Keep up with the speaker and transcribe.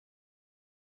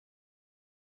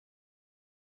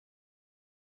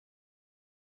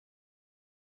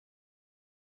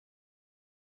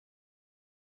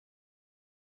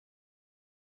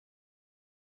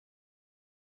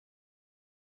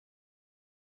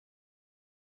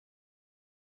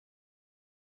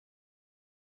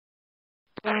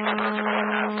Alright,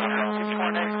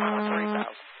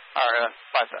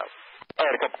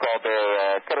 a couple called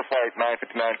there. Cutter flight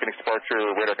 959, Phoenix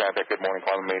departure, radar contact, good morning,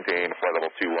 climb and maintain flight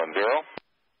level 210.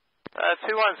 210,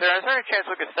 is there any chance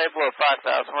we could stay below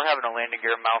 5,000? We're having a landing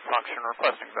gear malfunction,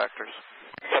 requesting vectors.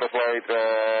 Cutter flight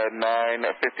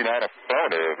 959,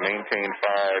 affirmative, maintain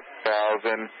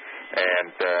 5,000, and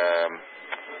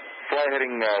fly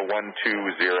heading 120,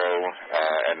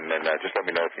 and then just let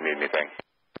me know if you need anything.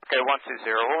 Okay, 120,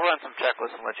 we'll run some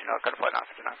checklists and let you know. Cutter flight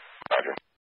 959. Roger.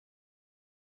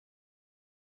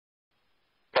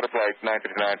 Cutter flight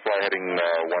 959, fly heading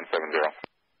 170.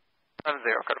 70,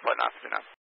 Cutter flight 959.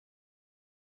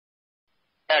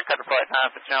 Yeah, Cutter flight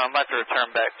 959, I'd like to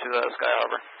return back to Sky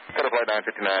Harbor. Cutter flight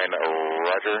 959,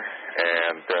 roger,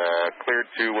 and cleared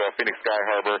to Phoenix Sky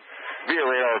Harbor via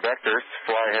radar vectors,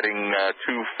 fly heading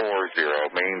 240,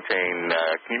 maintain,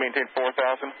 can you maintain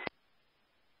 4,000?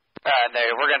 No,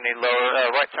 we're going to need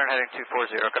lower, right turn heading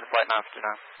 240, Cutter flight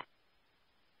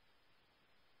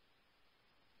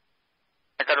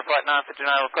 959. Cutter flight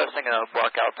 959, requesting a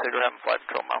block altitude, we're having flight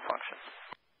control malfunctions.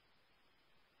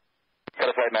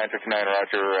 Cutter flight 959,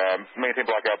 roger, maintain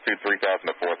block altitude 3,000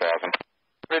 to 4,000.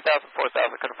 3,000,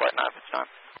 4,000, Cutter flight 959.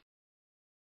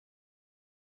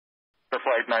 Cutter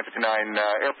flight 959,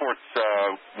 airport's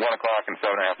 1 o'clock and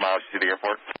 7.5 miles. You see the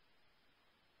airport?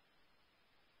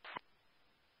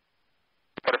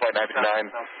 Cutter flight 959,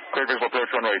 clear visual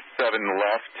approach runway 7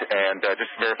 left, and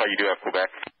just verify you do have Quebec.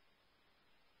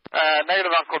 Negative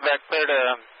on Quebec, clear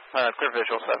to clear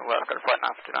visual 7 left, Cutter flight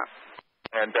 959.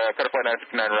 And Cutter flight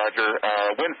 959, roger,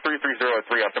 winds 330 at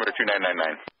 3, altimeter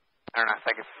 2999. Alright,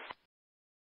 thank you.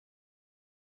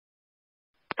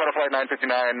 Cutter flight 959,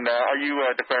 are you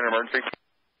declaring an emergency?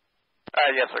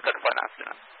 Yes, sir, Cutter flight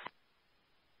 959.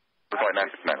 Cutter flight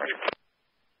 959, roger.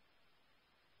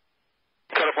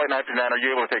 Cutter flight 959, are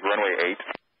you able to take runway 8?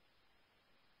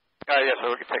 Yes,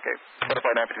 sir, we can take 8. Cutter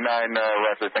flight 959,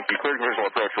 roger, thank you. Clear visual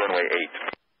approach runway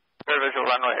 8. Clear visual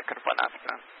runway 8, Cutter flight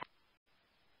 959.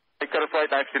 Hey, Cutter flight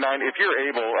 959, if you're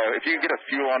able, if you can get us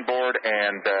fuel on board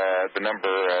and the number,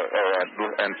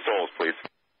 and souls, please.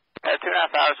 2.5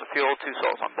 hours of fuel, 2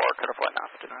 souls on board, Cutter flight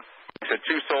 959. You said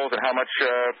 2 souls and how much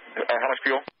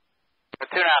fuel?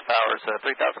 2.5 hours,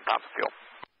 3,000 pounds of fuel.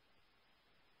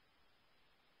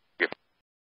 Yep.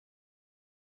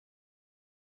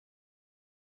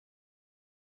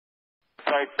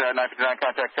 Flight 959,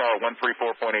 contact tower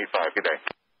 134.85, good day.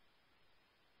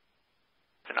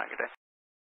 Good night, good day.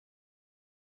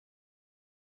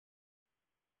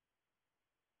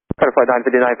 Cutter flight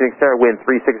 959, Phoenix Tower, wind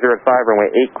 3605, runway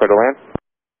 8, clear to land.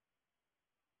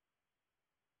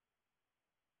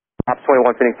 Ops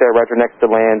 21, Phoenix Tower, roger, next to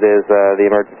land is the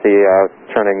emergency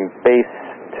turning base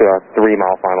to 3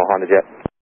 mile final HondaJet.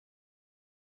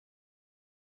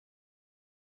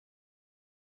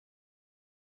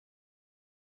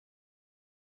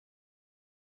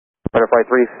 Cutter flight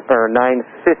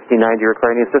 959, do you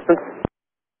require any assistance?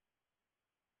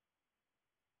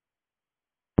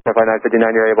 Cutter flight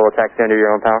 959, you're able to taxi under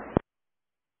your own power.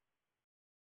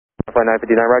 Cutter flight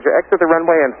 959, roger, exit the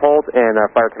runway and hold, and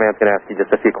Fire Command's going to ask you just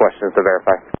a few questions to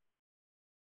verify.